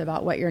candid with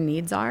about what your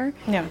needs are.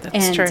 No,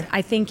 that's true.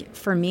 I think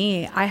for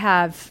me, I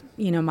have,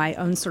 my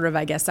own sort of,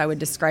 I guess I would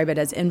describe it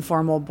as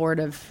informal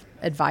board of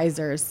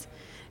advisors,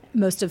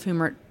 most of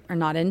whom are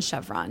not in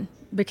Chevron.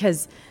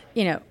 because,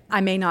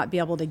 I may not be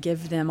able to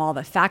give them all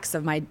the facts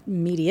of my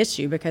meaty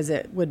issue because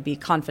it would be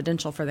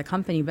confidential for the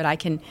company, but I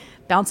can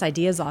bounce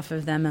ideas off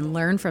of them and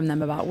learn from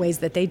them about ways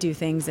that they do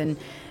things and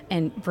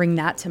bring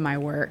that to my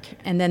work.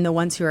 And then the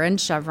ones who are in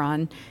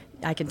Chevron,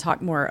 I can talk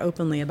more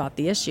openly about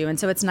the issue. And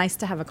so it's nice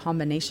to have a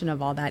combination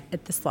of all that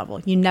at this level.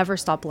 You never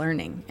stop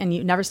learning, and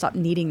you never stop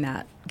needing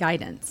that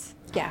guidance.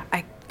 Yeah,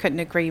 I couldn't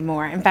agree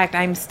more. In fact,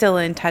 I'm still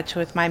in touch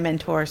with my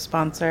mentor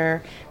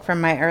sponsor from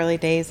my early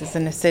days as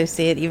an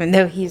associate, even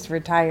though he's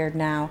retired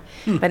now.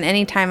 But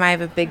anytime I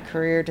have a big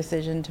career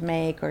decision to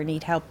make or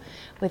need help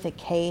with a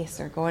case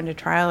or going to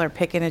trial or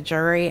picking a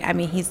jury,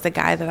 he's the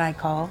guy that I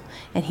call,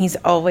 and he's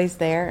always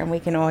there, and we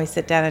can always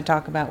sit down and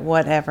talk about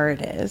whatever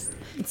it is.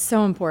 It's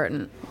so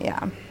important.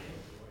 Yeah.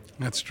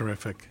 That's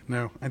terrific.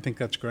 No, I think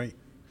that's great.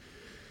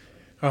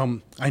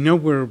 I know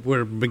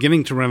we're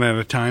beginning to run out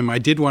of time. I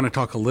did want to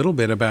talk a little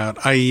bit about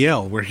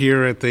IEL. We're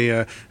here at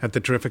the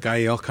terrific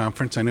IEL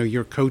conference. I know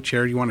you're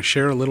co-chair. You want to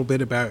share a little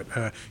bit about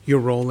your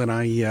role in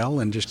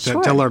IEL and just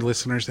Sure. Tell our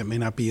listeners that may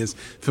not be as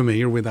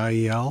familiar with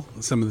IEL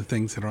some of the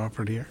things that are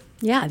offered here.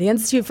 Yeah, the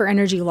Institute for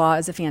Energy Law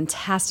is a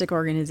fantastic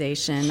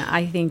organization.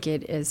 I think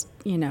it is,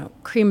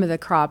 cream of the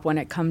crop when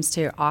it comes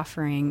to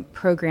offering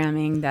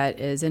programming that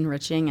is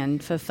enriching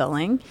and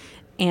fulfilling,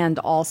 and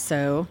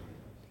also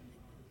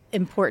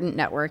important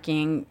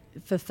networking,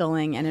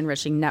 fulfilling and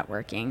enriching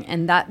networking.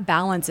 And that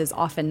balance is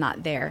often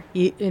not there.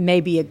 It may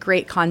be a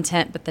great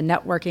content, but the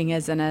networking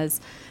isn't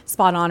as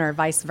spot on, or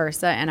vice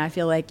versa. And I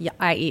feel like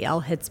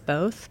IEL hits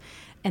both.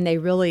 And they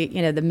really,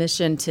 the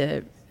mission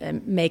to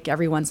make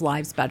everyone's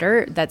lives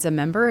better that's a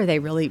member, they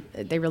really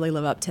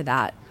live up to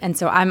that. And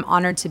so I'm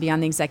honored to be on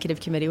the executive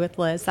committee with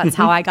Liz. That's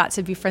how I got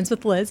to be friends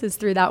with Liz, is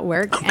through that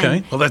work.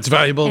 Okay, well, that's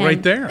valuable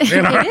right there. It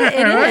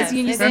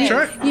is. That's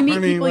right. You meet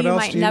people you what else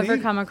might do you never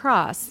need? come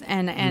across.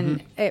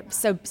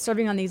 So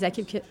serving on the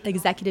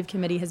executive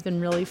committee has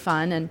been really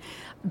fun. And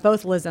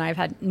both Liz and I have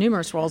had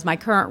numerous roles. My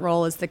current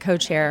role is the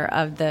co-chair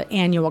of the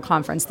annual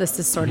conference. This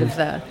is sort of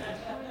the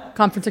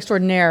conference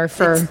extraordinaire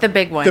for It's the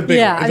big one. The big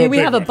one. we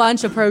have a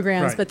bunch of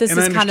programs, Right. but this and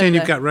is I kind of understand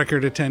you've got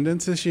record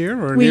attendance this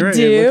year, or we near it.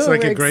 do. It looks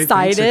like We're a great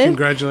thing. excited. So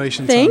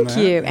congratulations Thank on that.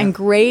 you. Yeah. And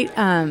great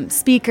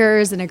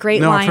speakers and a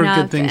great No, lineup. I've heard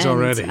good things and,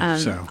 already,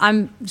 so.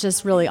 I'm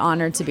just really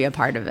honored to be a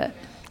part of it.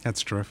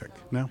 That's terrific.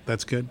 No,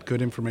 that's good.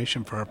 Good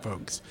information for our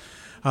folks.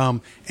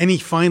 Any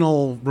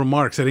final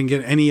remarks? I didn't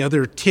get any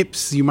other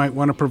tips you might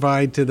want to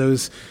provide to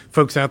those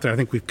folks out there. I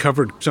think we've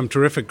covered some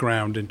terrific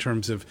ground in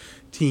terms of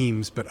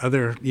teams, but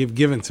you've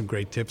given some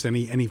great tips.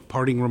 Any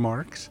parting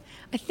remarks?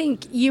 I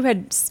think you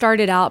had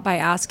started out by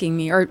asking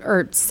me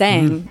or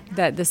saying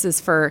that this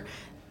is for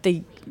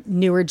the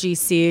newer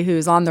GC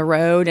who's on the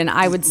road. And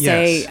I would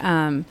say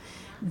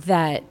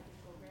that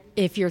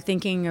if you're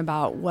thinking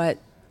about what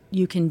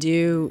you can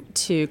do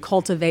to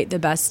cultivate the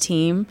best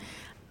team,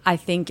 I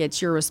think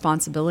it's your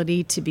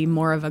responsibility to be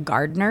more of a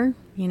gardener,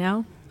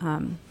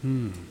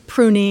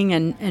 pruning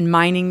and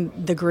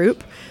mining the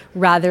group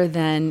rather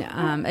than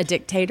a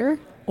dictator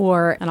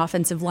or an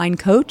offensive line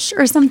coach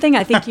or something.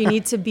 I think you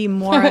need to be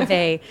more of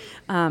a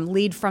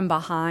lead from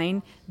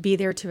behind, be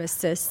there to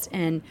assist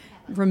and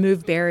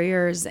remove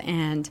barriers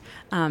and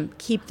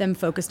keep them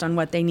focused on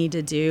what they need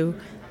to do,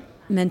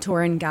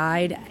 mentor and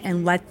guide,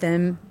 and let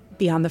them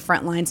be on the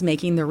front lines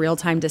making the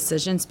real-time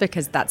decisions,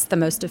 because that's the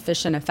most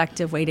efficient,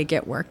 effective way to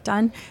get work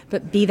done.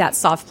 But be that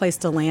soft place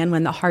to land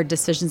when the hard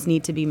decisions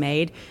need to be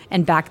made,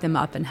 and back them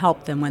up and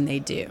help them when they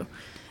do.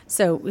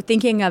 So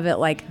thinking of it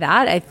like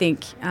that, I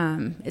think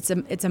it's a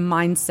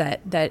mindset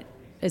that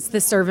it's the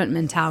servant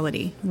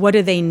mentality. What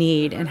do they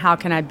need, and how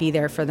can I be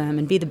there for them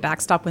and be the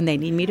backstop when they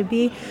need me to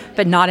be,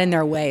 but not in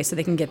their way so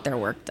they can get their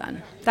work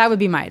done. That would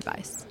be my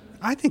advice.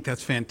 I think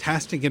that's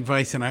fantastic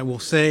advice, and I will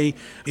say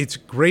it's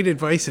great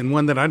advice, and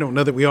one that I don't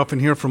know that we often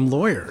hear from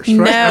lawyers.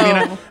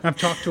 Right? No. I've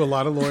talked to a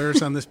lot of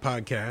lawyers on this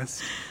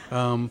podcast,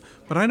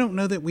 but I don't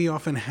know that we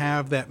often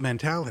have that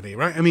mentality,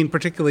 right?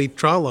 Particularly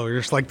trial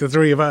lawyers like the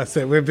three of us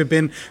that we've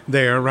been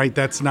there, right?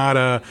 That's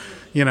not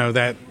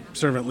that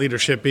servant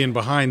leadership being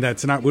behind.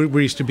 That's not, we're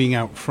used to being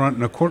out front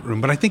in a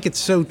courtroom. But I think it's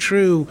so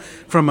true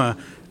from a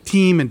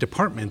team and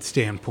department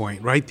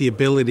standpoint, right? The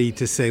ability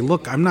to say,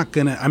 look, I'm not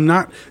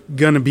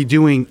gonna be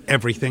doing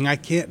everything. I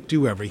can't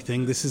do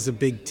everything. This is a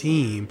big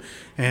team.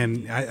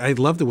 And I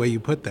love the way you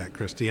put that,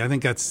 Christy. I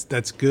think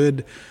that's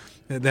good.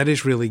 That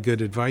is really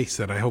good advice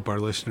that I hope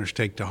our listeners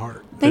take to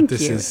heart. Thank that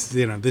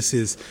this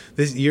you.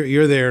 is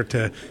you're there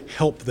to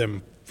help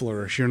them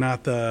flourish. You're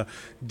not the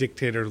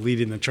dictator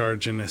leading the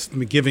charge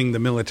and giving the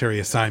military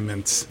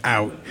assignments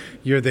out.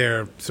 You're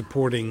there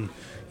supporting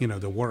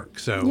the work.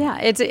 So yeah,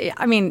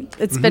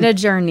 it's been a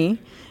journey,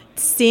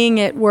 seeing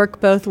it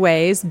work both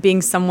ways.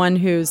 Being someone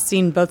who's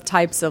seen both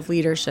types of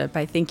leadership,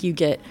 I think you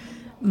get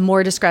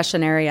more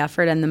discretionary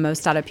effort and the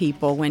most out of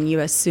people when you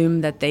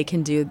assume that they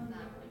can do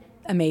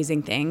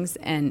amazing things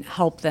and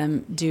help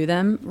them do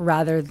them,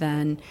 rather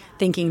than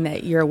thinking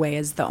that your way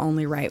is the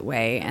only right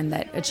way and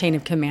that a chain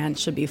of command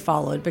should be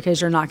followed,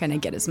 because you're not going to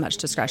get as much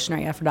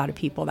discretionary effort out of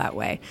people that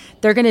way.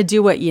 They're going to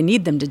do what you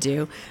need them to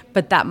do,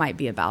 but that might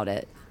be about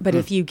it. But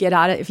if you get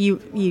out of, if you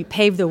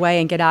pave the way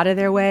and get out of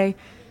their way,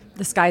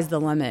 the sky's the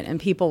limit, and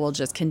people will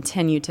just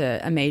continue to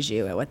amaze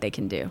you at what they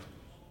can do.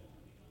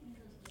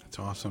 That's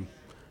awesome.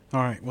 All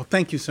right. Well,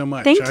 thank you so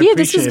much. Thank you.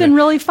 This has been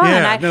really fun.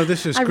 Yeah,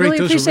 this is I great. really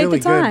Those appreciate are really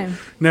the time. good.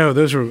 No,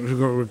 those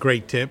were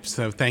great tips.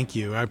 So thank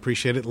you. I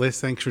appreciate it. Liz,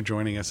 thanks for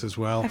joining us as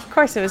well. Of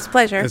course, it was a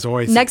pleasure. As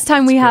always. Next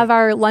time we have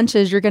our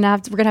lunches, we're gonna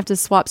have to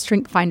swap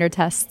strength finder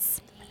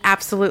tests.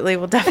 Absolutely.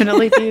 We'll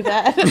definitely do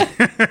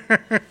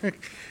that.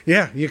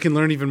 Yeah, you can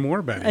learn even more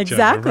about each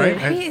Exactly. other, right?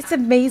 Hey, it's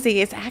amazing.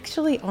 It's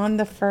actually on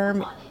the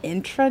firm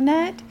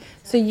intranet.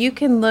 So you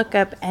can look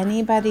up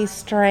anybody's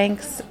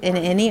strengths in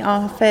any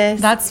office.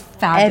 That's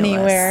fabulous.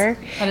 Anywhere.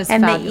 That is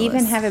and fabulous. they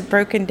even have it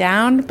broken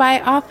down by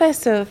office.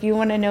 So if you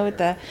want to know what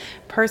the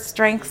purse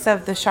strengths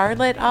of the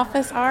Charlotte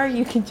office are,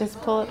 you can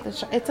just pull up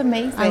it's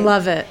amazing. I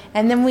love it.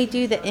 And then we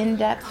do the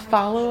in-depth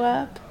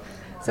follow-up.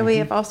 So we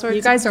have all sorts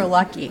You guys are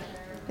lucky.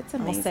 It's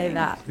I'll amazing. say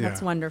that. Yeah.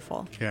 That's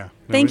wonderful. Yeah.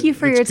 No, Thank you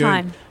for it's your good.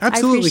 time.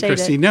 Absolutely, I appreciate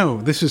Christy. it.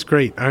 No, this is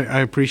great. I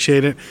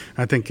appreciate it.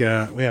 I think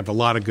we have a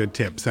lot of good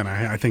tips, and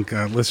I think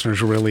listeners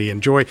will really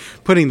enjoy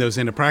putting those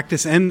into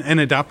practice and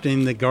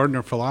adopting the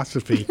Gardner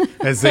philosophy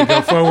as they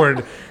go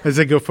forward. As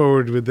they go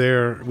forward with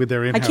their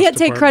I in-house can't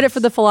take credit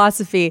for the departments.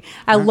 philosophy.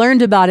 I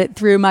learned about it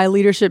through my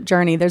leadership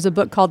journey. There's a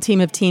book called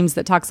Team of Teams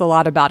that talks a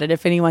lot about it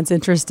if anyone's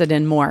interested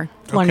in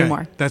learning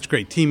more. That's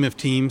great. Team of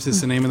Teams is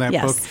the name of that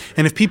Yes. book.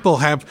 And if people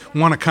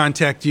want to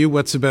contact you,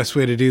 what's the best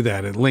way to do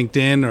that? At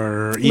LinkedIn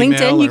or email?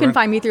 LinkedIn, you or- can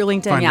find me through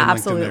LinkedIn. Find Yeah, me on LinkedIn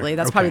absolutely. there.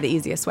 That's Okay. probably the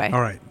easiest way.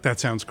 All right, that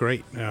sounds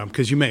great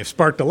because you may have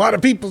sparked a lot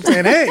of people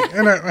saying, "Hey,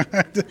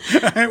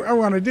 I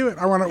want to do it.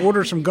 I want to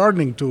order some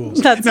gardening tools."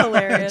 That's No,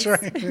 hilarious.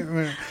 That's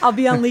right. I'll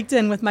be on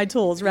LinkedIn with my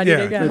tools ready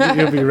to go. Yeah,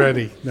 you'll be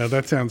ready. No,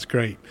 that sounds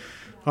great.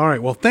 All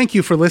right. Well, thank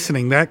you for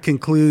listening. That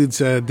concludes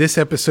this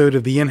episode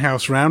of the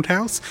In-House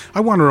Roundhouse. I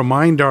want to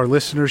remind our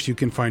listeners you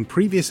can find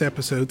previous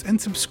episodes and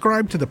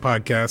subscribe to the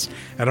podcast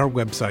at our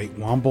website,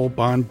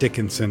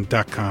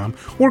 WombleBondDickinson.com,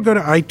 or go to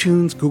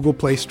iTunes, Google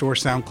Play Store,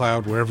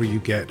 SoundCloud, wherever you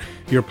get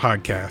your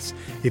podcasts.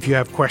 If you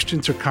have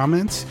questions or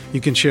comments,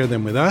 you can share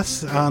them with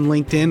us on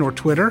LinkedIn or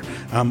Twitter.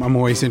 I'm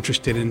always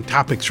interested in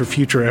topics for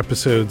future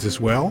episodes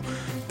as well.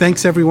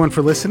 Thanks, everyone,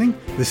 for listening.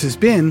 This has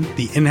been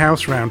the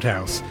In-House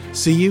Roundhouse.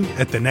 See you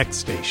at the next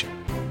station.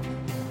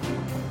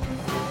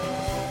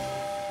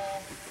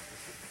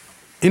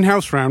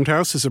 In-House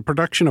Roundhouse is a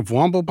production of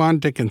Womble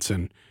Bond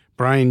Dickinson.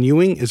 Brian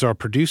Ewing is our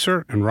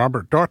producer, and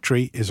Robert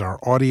Daughtry is our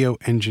audio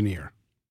engineer.